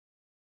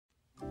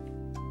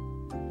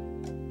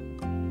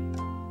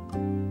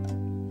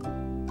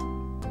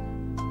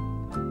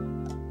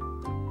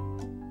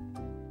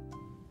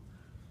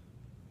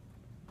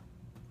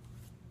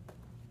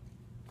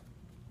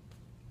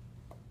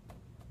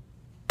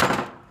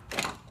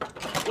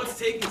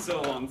taking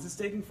so long? This is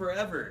taking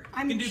forever.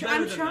 I'm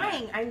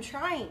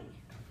trying.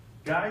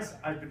 Guys,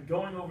 I've been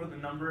going over the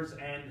numbers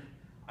and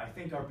I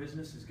think our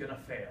business is gonna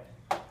fail.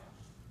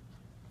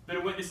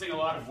 Been witnessing a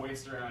lot of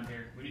waste around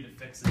here. We need to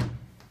fix it.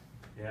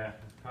 Yeah,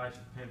 probably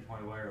should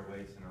pinpoint where we're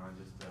wasting on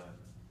just to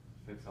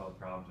fix all the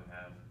problems we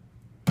have.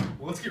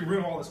 Well, let's get rid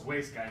of all this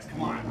waste, guys.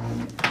 Come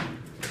on.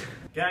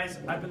 Guys,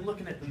 I've been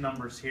looking at the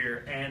numbers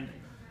here and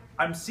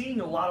I'm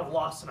seeing a lot of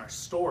loss in our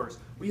stores.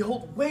 We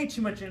hold way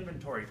too much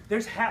inventory.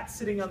 There's hats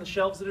sitting on the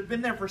shelves that have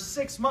been there for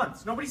 6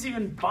 months. Nobody's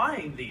even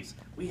buying these.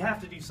 We have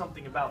to do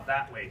something about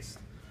that waste.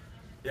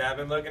 Yeah, I've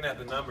been looking at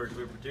the numbers.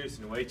 We're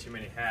producing way too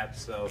many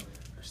hats, so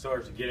our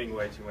stores are getting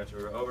way too much.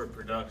 We're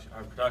overproduction.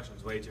 Our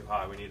production's way too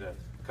high. We need to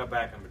cut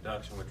back on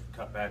production, which would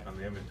cut back on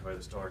the inventory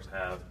the stores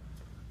have.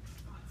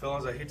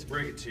 Fellas, I hate to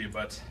break it to you,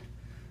 but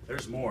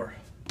there's more.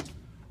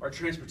 Our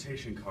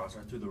transportation costs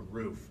are through the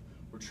roof.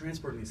 We're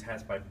transporting these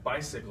hats by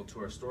bicycle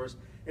to our stores.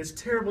 It's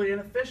terribly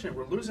inefficient.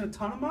 We're losing a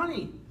ton of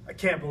money. I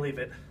can't believe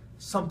it.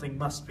 Something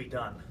must be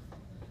done.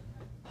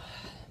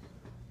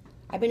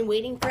 I've been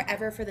waiting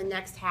forever for the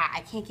next hat.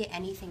 I can't get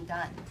anything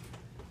done.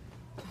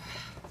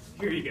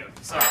 Here you go.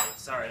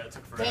 Sorry, that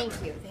took forever.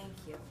 Thank you.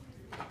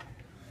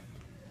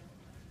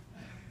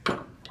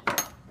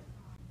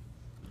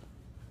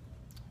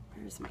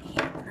 Where's my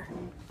hammer?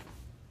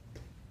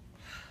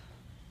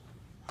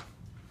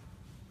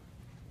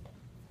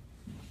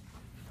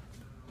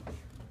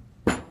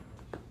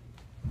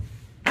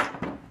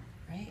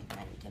 Right,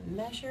 I need to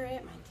measure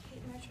it, my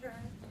tape measure.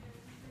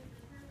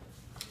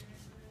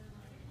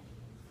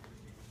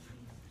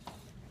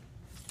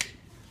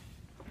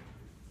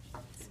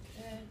 That's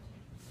good.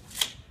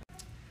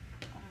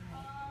 All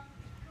right.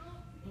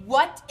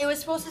 What? It was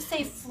supposed to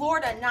say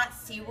Florida, not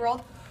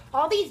SeaWorld.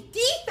 All these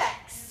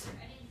defects!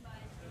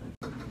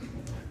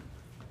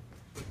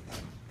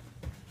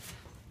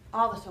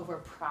 All this over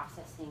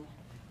processing.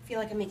 I feel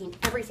like I'm making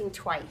everything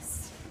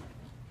twice.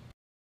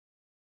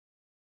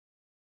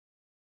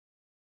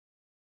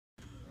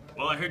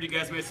 Well, I heard you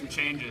guys made some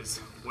changes.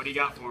 What do you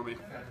got for me?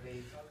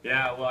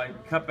 Yeah, well, I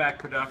cut back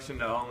production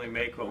to only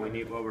make what we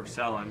need, what we're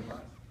selling.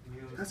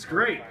 That's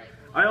great.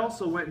 I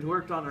also went and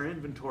worked on our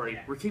inventory.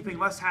 We're keeping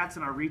less hats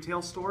in our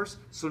retail stores,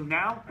 so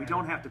now we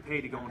don't have to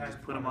pay to go and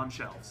just put them on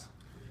shelves.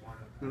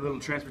 The little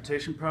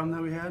transportation problem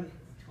that we had,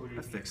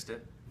 I fixed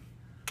it.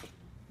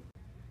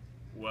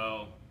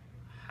 Well,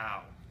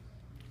 how?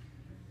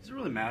 Does it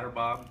really matter,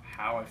 Bob,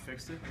 how I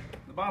fixed it?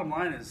 The bottom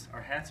line is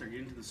our hats are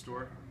getting to the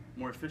store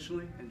more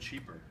efficiently and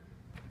cheaper.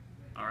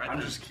 All right. I'm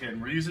then. just kidding.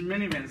 We're using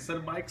minivans instead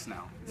of bikes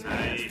now.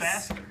 Nice. It's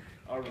faster.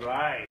 All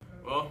right.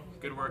 Well,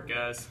 good work,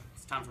 guys.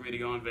 It's time for me to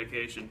go on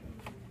vacation.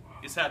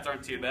 These hats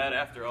aren't too bad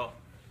after all.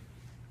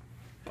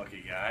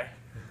 Lucky guy.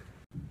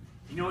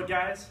 You know what,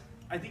 guys?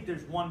 I think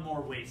there's one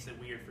more waste that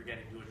we are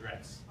forgetting to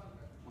address.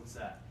 What's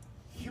that?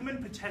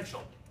 Human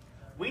potential.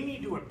 We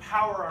need to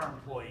empower our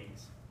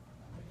employees.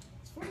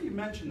 It's funny you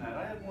mentioned that.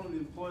 I had one of the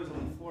employees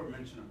on the floor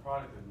mention a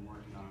product I've been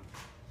working on.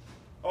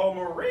 Oh,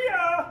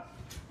 Maria!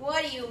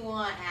 What do you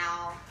want,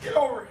 Al? Get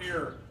over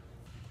here!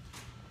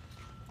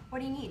 What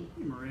do you need?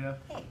 Hey, Maria.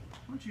 Hey, Why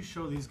don't you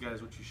show these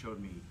guys what you showed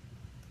me?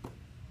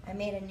 I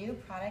made a new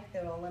product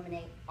that will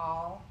eliminate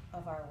all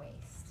of our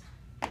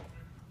waste.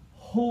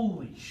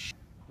 Holy sh!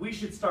 We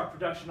should start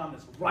production on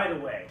this right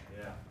away.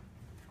 Yeah.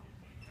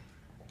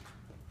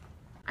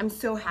 I'm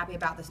so happy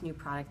about this new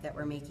product that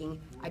we're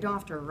making. I don't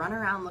have to run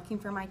around looking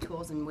for my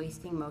tools and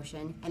wasting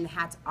motion, and the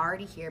hat's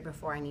already here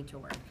before I need to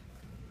work.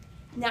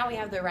 Now we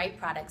have the right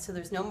product, so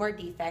there's no more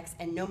defects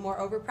and no more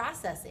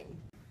over-processing.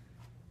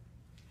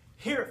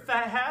 Here at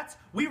Fat Hats,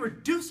 we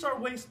reduced our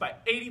waste by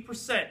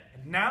 80%,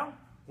 and now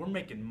we're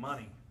making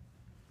money.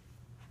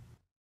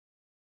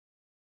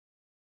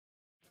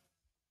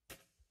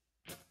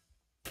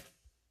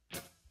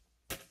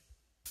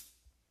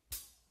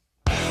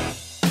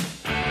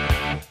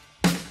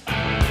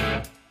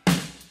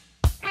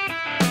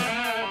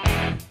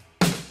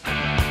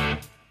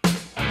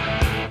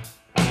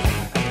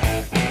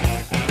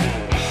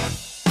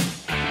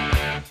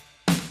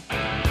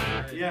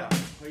 Yeah,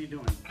 how you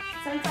doing?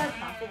 Since our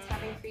profits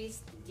have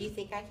increased, do you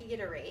think I could get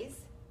a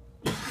raise?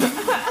 She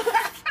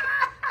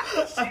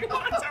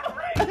wants a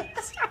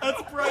raise.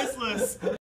 That's priceless.